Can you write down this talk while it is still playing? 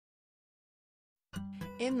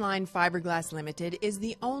Inline Fiberglass Limited is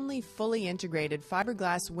the only fully integrated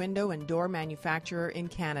fiberglass window and door manufacturer in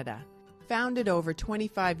Canada. Founded over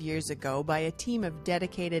 25 years ago by a team of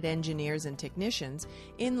dedicated engineers and technicians,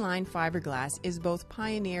 Inline Fiberglass is both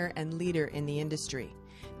pioneer and leader in the industry.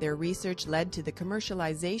 Their research led to the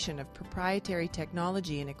commercialization of proprietary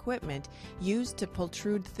technology and equipment used to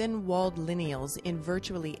pultrude thin-walled lineals in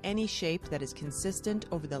virtually any shape that is consistent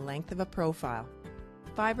over the length of a profile.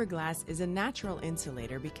 Fiberglass is a natural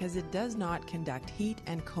insulator because it does not conduct heat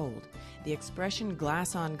and cold. The expression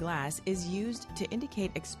glass on glass is used to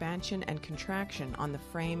indicate expansion and contraction on the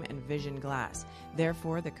frame and vision glass.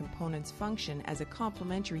 Therefore, the components function as a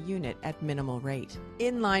complementary unit at minimal rate.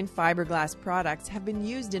 Inline fiberglass products have been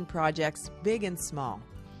used in projects big and small.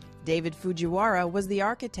 David Fujiwara was the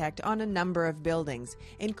architect on a number of buildings,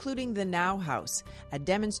 including the Now House, a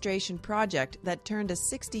demonstration project that turned a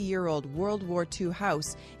 60-year-old World War II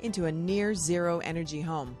house into a near-zero energy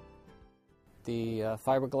home. The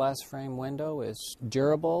fiberglass frame window is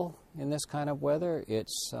durable in this kind of weather.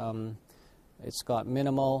 It's got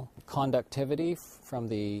minimal conductivity from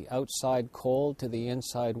the outside cold to the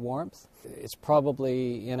inside warmth. It's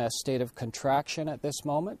probably in a state of contraction at this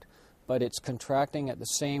moment, but it's contracting at the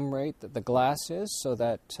same rate that the glass is, so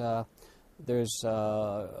that there's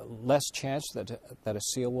less chance that a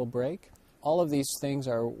seal will break. All of these things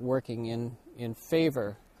are working in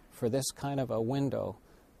favor for this kind of a window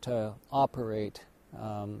to operate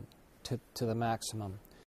to the maximum.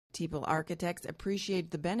 Teeple architects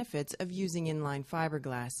appreciate the benefits of using inline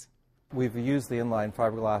fiberglass. We've used the inline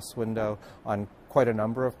fiberglass window on quite a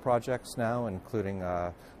number of projects now, including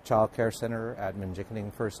a child care center at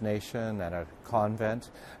Minjikning First Nation and a convent,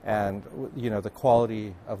 and the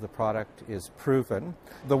quality of the product is proven.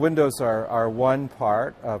 The windows are one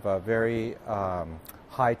part of a very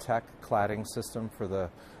high-tech cladding system for the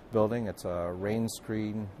building. It's a rain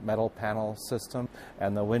screen metal panel system,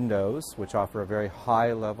 and the windows, which offer a very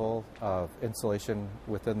high level of insulation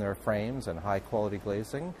within their frames and high quality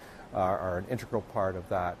glazing, are an integral part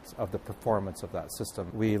of the performance of that system.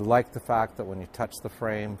 We like the fact that when you touch the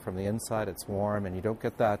frame from the inside, it's warm and you don't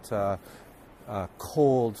get that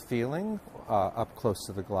cold feeling up close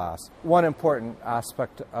to the glass. One important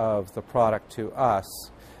aspect of the product to us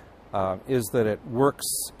is that it works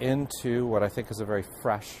into what I think is a very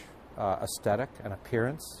fresh aesthetic and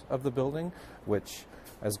appearance of the building, which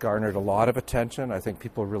has garnered a lot of attention. I think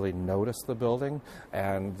people really notice the building,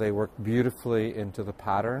 and they work beautifully into the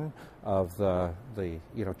pattern of the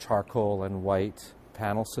charcoal and white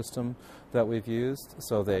panel system that we've used.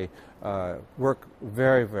 So they work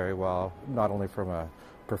very, very well, not only from a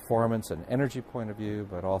performance and energy point of view,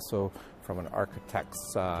 but also from an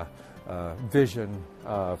architect's vision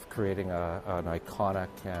of creating an iconic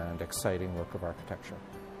and exciting work of architecture.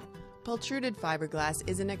 Pultruded fiberglass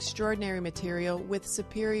is an extraordinary material with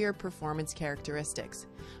superior performance characteristics.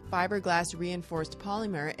 Fiberglass reinforced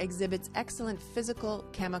polymer exhibits excellent physical,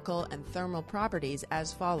 chemical, and thermal properties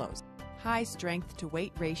as follows: high strength to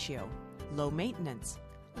weight ratio, low maintenance,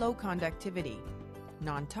 low conductivity,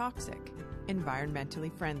 non-toxic,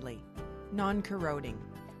 environmentally friendly, non-corroding,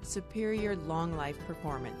 superior long life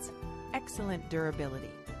performance, excellent durability,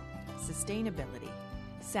 sustainability,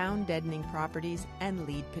 sound deadening properties, and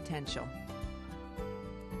lead potential.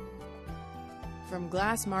 From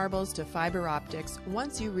glass marbles to fiber optics,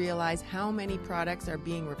 once you realize how many products are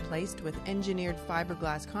being replaced with engineered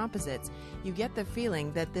fiberglass composites, you get the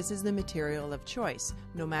feeling that this is the material of choice,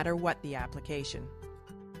 no matter what the application.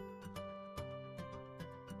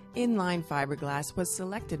 Inline fiberglass was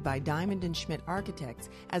selected by Diamond & Schmidt Architects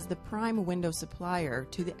as the prime window supplier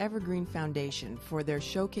to the Evergreen Foundation for their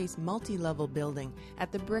showcase multi-level building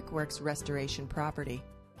at the Brickworks Restoration property.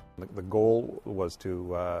 The goal was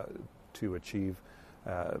to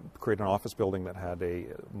create an office building that had a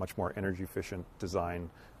much more energy efficient design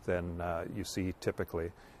than you see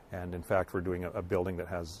typically. And in fact, we're doing a building that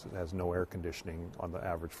has no air conditioning on the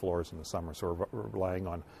average floors in the summer. So we're relying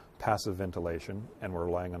on passive ventilation, and we're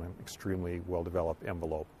relying on an extremely well-developed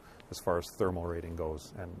envelope as far as thermal rating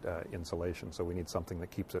goes and insulation. So we need something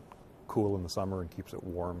that keeps it cool in the summer and keeps it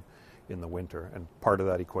warm in the winter. And part of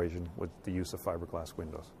that equation was the use of fiberglass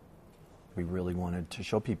windows. We really wanted to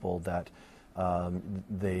show people that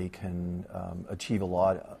they can achieve a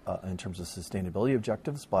lot in terms of sustainability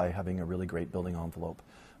objectives by having a really great building envelope.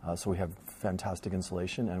 So we have fantastic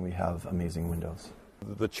insulation and we have amazing windows.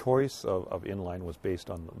 The choice of Inline was based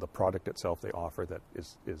on the product itself they offer that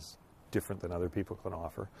is different than other people can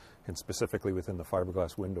offer. And specifically within the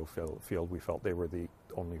fiberglass window field, we felt they were the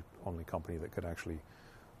only company that could actually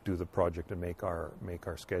do the project and make our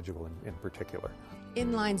schedule in particular.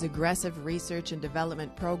 Inline's aggressive research and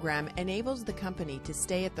development program enables the company to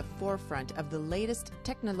stay at the forefront of the latest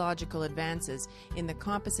technological advances in the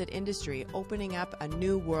composite industry, opening up a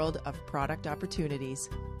new world of product opportunities.